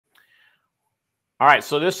All right,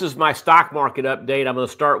 so this is my stock market update. I'm going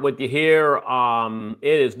to start with you here.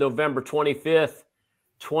 It is November 25th,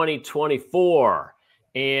 2024,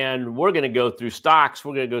 and we're going to go through stocks.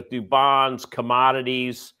 We're going to go through bonds,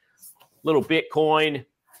 commodities, little Bitcoin,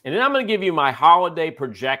 and then I'm going to give you my holiday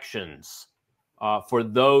projections for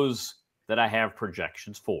those that I have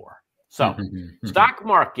projections for. So, stock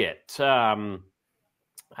market,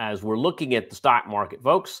 as we're looking at the stock market,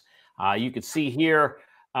 folks, you can see here,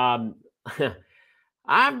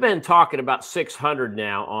 I've been talking about 600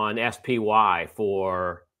 now on SPY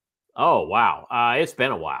for, oh, wow, it's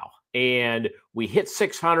been a while. And we hit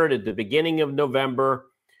 600 at the beginning of November,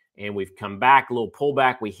 and we've come back, a little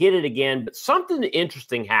pullback. We hit it again, but something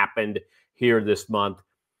interesting happened here this month.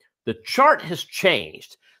 The chart has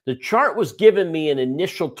changed. The chart was giving me an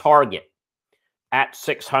initial target at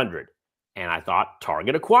 600, and I thought,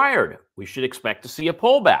 target acquired. We should expect to see a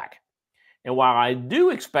pullback. And while I do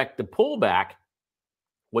expect the pullback,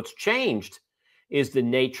 what's changed is the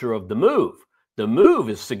nature of the move. The move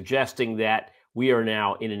is suggesting that we are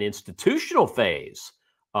now in an institutional phase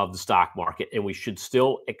of the stock market, and we should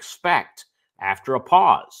still expect, after a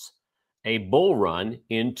pause, a bull run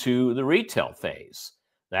into the retail phase.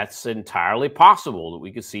 That's entirely possible that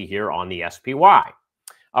we could see here on the SPY.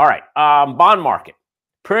 All right, bond market,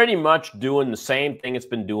 pretty much doing the same thing it's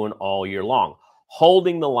been doing all year long,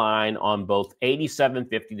 holding the line on both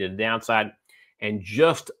 87.50 to the downside and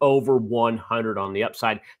just over 100 on the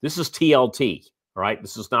upside. This is TLT, all right?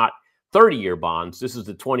 This is not 30-year bonds. This is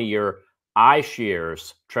the 20-year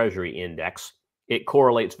iShares Treasury Index. It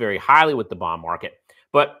correlates very highly with the bond market.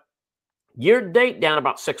 But year-to-date down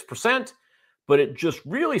about 6%, but it just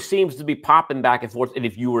really seems to be popping back and forth. And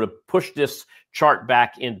if you were to push this chart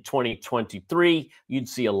back in 2023, you'd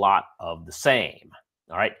see a lot of the same,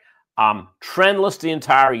 all right? Trendless the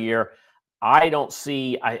entire year. I don't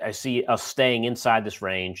see, I see us staying inside this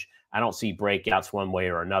range. I don't see breakouts one way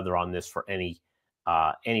or another on this for any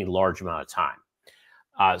large amount of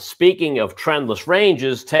time. Speaking of trendless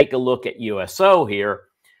ranges, take a look at USO here.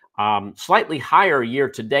 Slightly higher year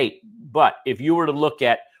to date, but if you were to look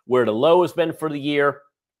at where the low has been for the year,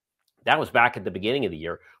 that was back at the beginning of the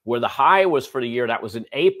year. Where the high was for the year, that was in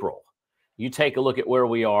April. You take a look at where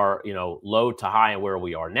we are, low to high and where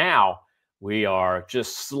we are now. We are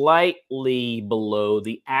just slightly below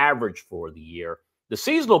the average for the year. The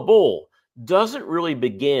seasonal bull doesn't really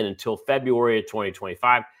begin until February of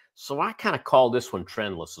 2025, so I kind of call this one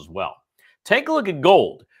trendless as well. Take a look at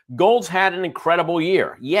gold. Gold's had an incredible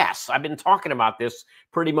year. Yes, I've been talking about this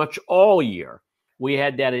pretty much all year. We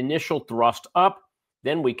had that initial thrust up.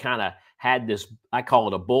 Then we kind of had this, I call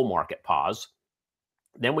it a bull market pause.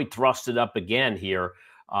 Then we thrusted up again here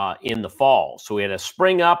in the fall. So we had a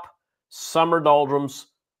spring up, summer doldrums,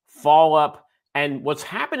 fall up. And what's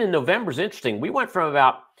happened in November is interesting. We went from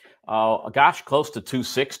about, close to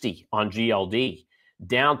 260 on GLD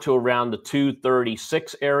down to around the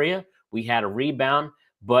 236 area. We had a rebound,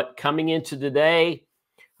 but coming into today,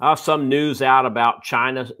 some news out about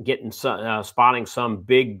China getting spotting some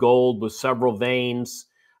big gold with several veins,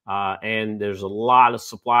 and there's a lot of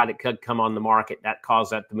supply that could come on the market that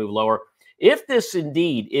caused that to move lower. If this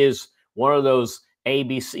indeed is one of those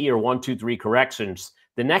ABC or 1, 2, 3 corrections,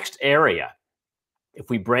 the next area,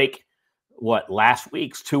 if we break what last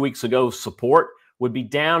week's 2 weeks ago support, would be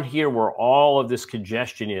down here where all of this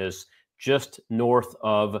congestion is, just north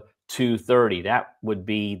of 230. That would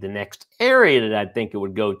be the next area that I think it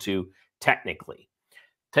would go to technically.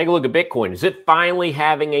 Take a look at Bitcoin. Is it finally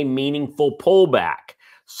having a meaningful pullback?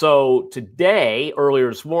 So today, earlier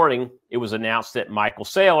this morning, it was announced that Michael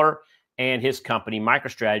Saylor and his company,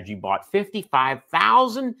 MicroStrategy, bought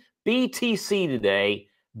 55,000 BTC today,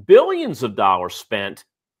 billions of dollars spent,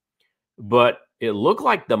 but it looked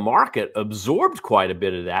like the market absorbed quite a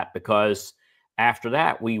bit of that because after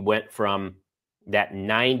that, we went from that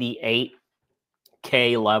 98K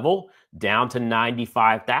level down to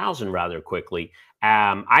 95,000 rather quickly.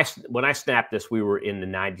 When I snapped this, we were in the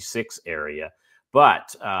 96 area.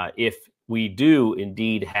 But if we do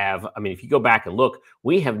indeed have, if you go back and look,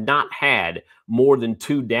 we have not had more than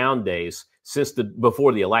 2 down days since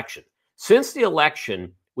before the election. Since the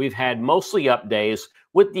election, we've had mostly up days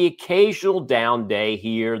with the occasional down day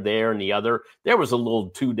here, there, and the other. There was a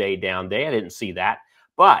little 2-day down day. I didn't see that.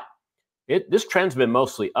 But this trend's been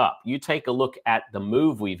mostly up. You take a look at the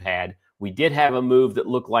move we've had. We did have a move that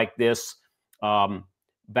looked like this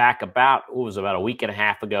back about a week and a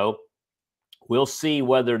half ago. We'll see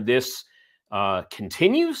whether this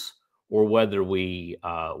continues or whether we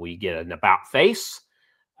get an about face.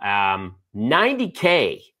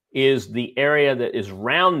 90K is the area that is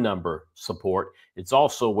round number support. It's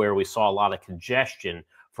also where we saw a lot of congestion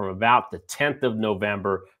from about the 10th of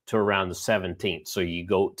November to around the 17th. So you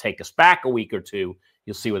go take us back a week or two,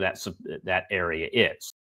 you'll see where that area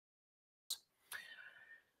is.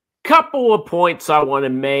 Couple of points I want to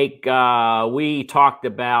make. We talked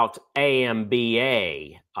about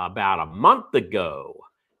AMBA about a month ago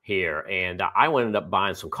here, and I ended up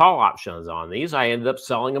buying some call options on these. I ended up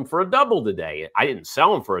selling them for a double today. I didn't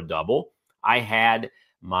sell them for a double. I had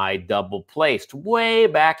my double placed way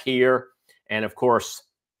back here, and of course,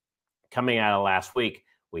 coming out of last week,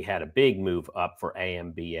 we had a big move up for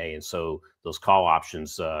AMBA, and so those call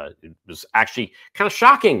options, it was actually kind of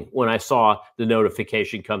shocking when I saw the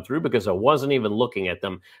notification come through because I wasn't even looking at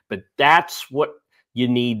them. But that's what you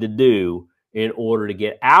need to do in order to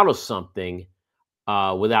get out of something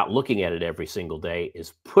without looking at it every single day,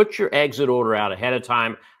 is put your exit order out ahead of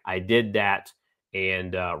time. I did that,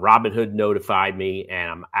 and Robinhood notified me, and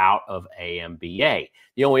I'm out of AMBA.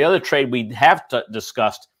 The only other trade we have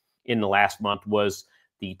discussed in the last month was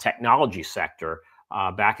the technology sector.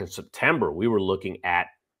 Back in September, we were looking at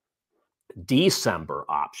December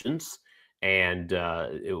options, and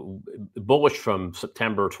bullish from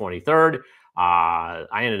September 23rd. I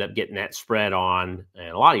ended up getting that spread on, and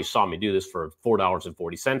a lot of you saw me do this for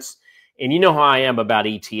 $4.40. And you know how I am about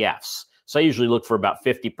ETFs. So I usually look for about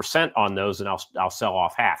 50% on those, and I'll sell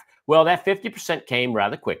off half. Well, that 50% came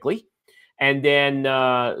rather quickly. And then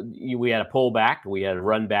we had a pullback. We had a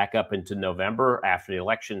run back up into November after the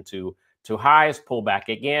election to highs, pull back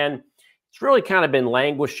again. It's really kind of been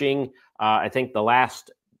languishing. I think the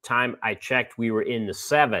last time I checked, we were in the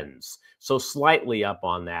 7s, so slightly up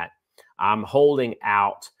on that. I'm holding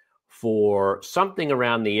out for something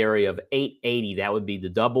around the area of 880. That would be the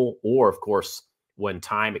double, or of course, when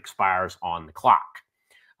time expires on the clock.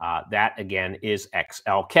 That again is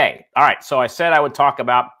XLK. All right, so I said I would talk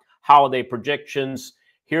about holiday predictions.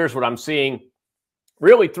 Here's what I'm seeing.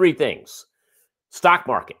 Really three things. Stock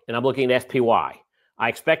market, and I'm looking at SPY. I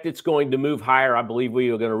expect it's going to move higher. I believe we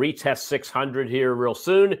are going to retest 600 here real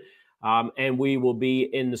soon, and we will be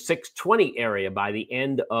in the 620 area by the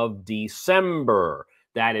end of December.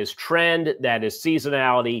 That is trend, that is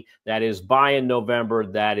seasonality, that is buy in November,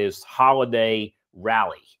 that is holiday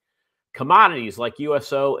rally. Commodities like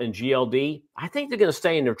USO and GLD, I think they're going to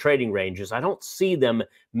stay in their trading ranges. I don't see them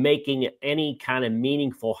making any kind of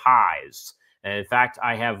meaningful highs. And in fact,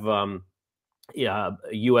 I have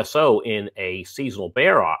USO in a seasonal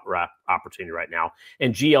bear opportunity right now,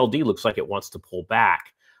 and GLD looks like it wants to pull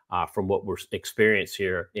back from what we're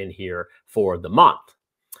experiencing here for the month.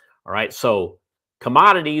 All right, so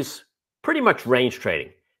commodities, pretty much range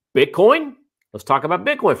trading. Bitcoin, let's talk about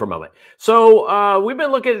Bitcoin for a moment. So we've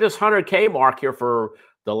been looking at this 100K mark here for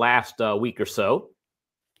the last week or so.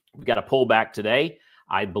 We got a pullback today.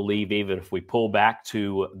 I believe even if we pull back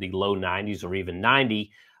to the low 90s or even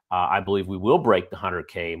 90, I believe we will break the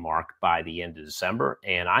 100K mark by the end of December,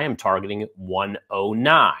 and I am targeting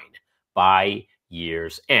 109 by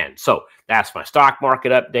year's end. So that's my stock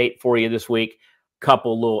market update for you this week.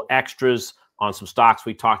 Couple little extras on some stocks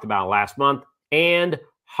we talked about last month, and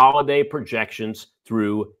holiday projections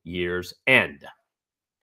through year's end.